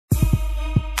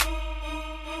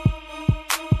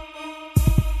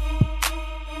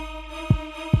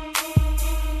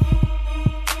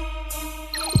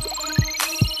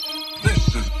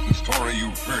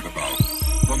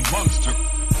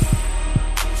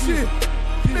Shit,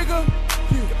 nigga,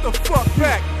 get the fuck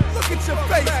back. Look at your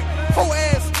face, whole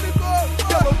ass nigga.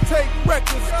 Yellow tape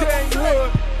records, gang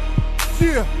hood.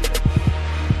 Yeah,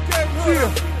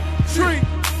 tree.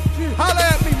 Holla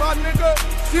at me, my nigga.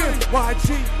 Yeah, YG,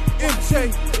 MJ,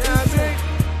 you know what I mean?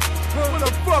 Where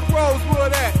the fuck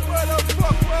Rosewood at? Where the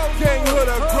fuck Rosewood? Gang hood,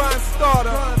 a grind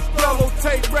starter. Yellow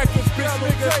tape records, bitch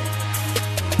nigga.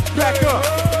 Back up.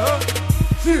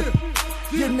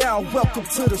 You're now welcome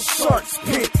to the Sharks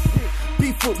pit.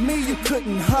 Beef with me, you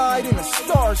couldn't hide in a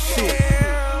starship.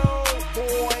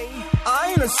 I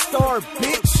ain't a star,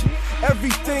 bitch.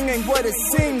 Everything ain't what it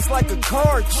seems, like a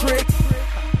card trick.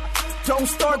 Don't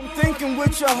start thinking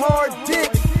with your hard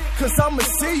dick, cause I'ma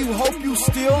see you, hope you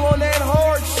still on that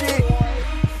hard shit.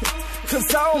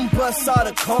 Cause I don't bust out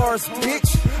of cars,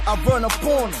 bitch. I run up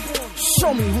on them,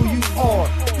 show me who you are,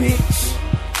 bitch.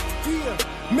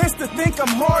 Mister think I'm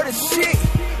hard as shit.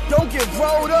 Don't get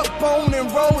rolled up, bone and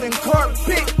rolled in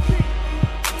carpet.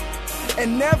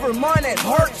 And never mind that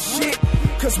heart shit,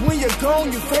 cause when you're gone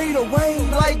you fade away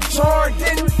like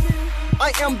Jordan.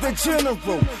 I am the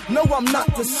general, no I'm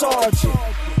not the sergeant.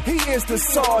 He is the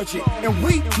sergeant, and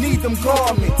we need them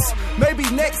garments. Maybe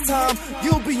next time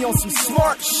you'll be on some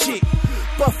smart shit,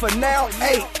 but for now,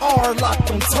 AR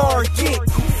locked on target.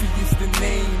 Goofy is the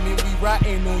name, and we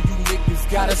riding on you niggas.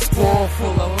 Got a squad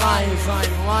full of lions, I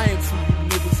ain't lying to you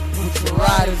niggas. Put your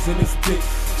riders in this bitch,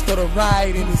 start a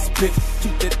ride in this bitch.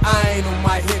 Keep that iron on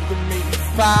my hip and make me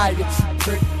fire. You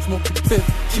prick, smoke the piff,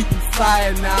 keep me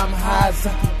fire. Now I'm high as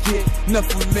I can get,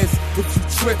 nothing miss. If you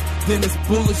trip, then it's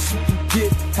bullets you can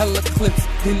get. Hella clips,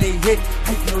 then they hit.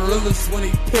 Hate gorillas when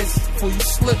they piss. Before you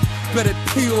slip, better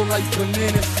peel like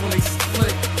bananas when they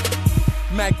split.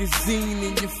 Magazine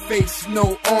in your face,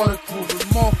 no article.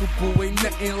 Remarkable, ain't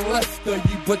nothing left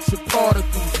of you but your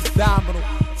particles. Abdominal,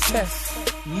 chest,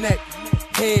 neck,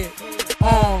 head,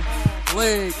 arms,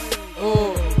 legs,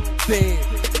 dead.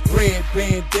 Red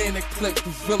bandana clip,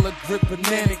 gorilla grip,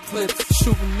 banana clips.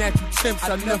 Shooting at you chimps,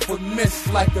 I never miss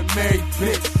like a married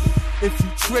bitch. If you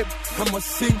trip, I'ma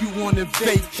send you on a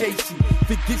vacation.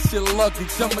 Forget your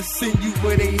luggage, I'ma send you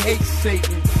where they hate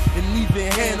Satan. And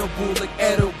even Hannibal, like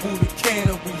edible to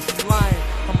cannibals. You lying,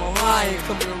 I'm a lion,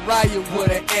 come and riot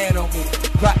with an animal.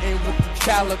 Rotten with the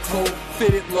calico,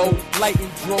 fitted low,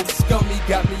 lightning drove. Scummy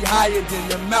got me higher than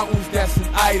the mountains that's in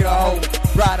Idaho.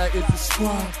 Ryder is the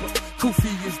squad, but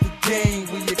Koofy is the game.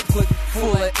 We a clique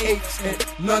full of apes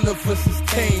and none of us is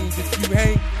tamed. If you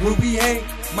hang where we hang,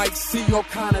 might see all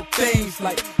kind of things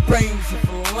like brains if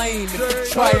a lame. If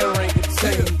you try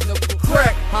orangutan,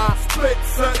 Crack, split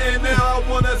something, now I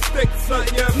wanna stick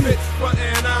something. Yeah, bitch,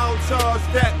 frontin', I don't charge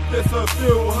that, this a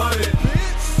few hundred.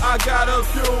 I got a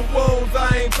few wounds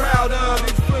I ain't proud of.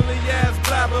 These friendly ass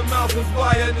blabbermouths,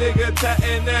 why a nigga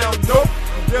tatting now? Nope,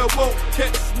 you won't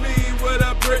catch me with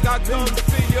a brick. I come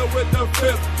see you with the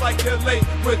fifth, like you're late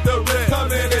with the red.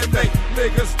 Come in and make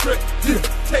niggas trip,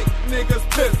 take niggas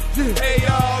piss.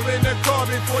 AR in the car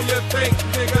before you think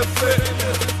niggas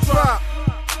slip. Drop.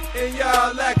 And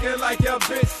y'all acting like your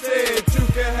bitch said you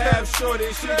can have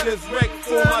shorty, she just wrecked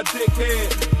for my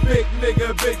dickhead. Big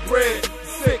nigga, big bread,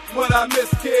 sick what I miss,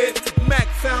 kid. Mac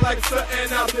sound like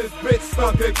something out this bitch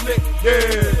stomach, Nick,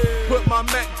 yeah. Put my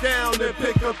Mac down and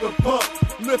pick up the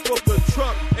pump, lift up the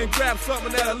trunk and grab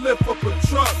something that'll lift up a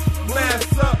truck.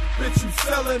 Mass up, bitch, you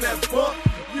selling that bump.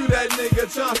 You that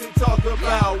nigga Chauncey talk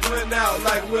about, went out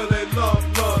like Willie Lump.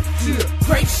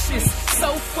 Gracious, so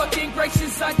fucking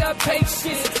gracious, I got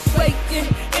patience.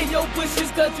 Waiting in your bushes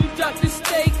cause you dropped the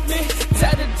statement.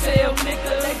 Tell the tale,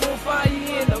 nigga, they gon' find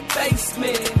you in the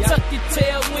basement. Tuck your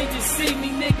tail when you see me,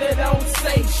 nigga, don't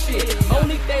say shit.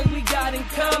 Only thing we got in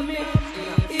common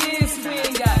is we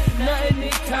ain't got nothing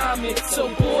in common. So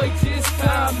boy, just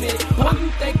comment. Who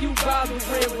you think you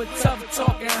bothering with tough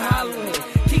talking, hollering?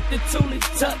 Keep the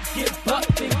toolie tucked, get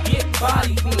bucked and get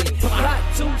bodied in. Got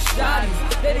two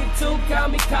shotties, they two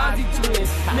kamikaze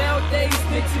twins. Nowadays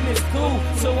bitchin' is cool,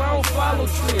 so I don't follow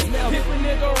trends. If a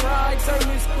nigga ride, turn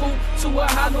his cool to a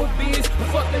hollow bitch.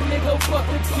 Fuck a nigga, fuck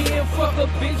a kid, fuck a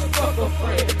bitch, fuck a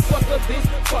friend. Fuck a bitch,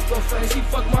 fuck a friend. She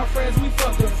fuck my friends, we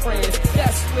fucking friends.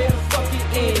 That's where the fucking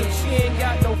ends. She ain't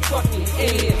got no fucking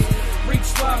ends. Reach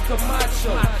Suave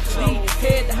Camacho, lead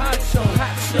head honcho,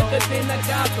 hot nigga than a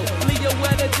gato, leave you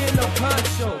wetter than a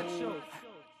poncho.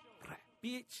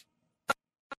 Bitch.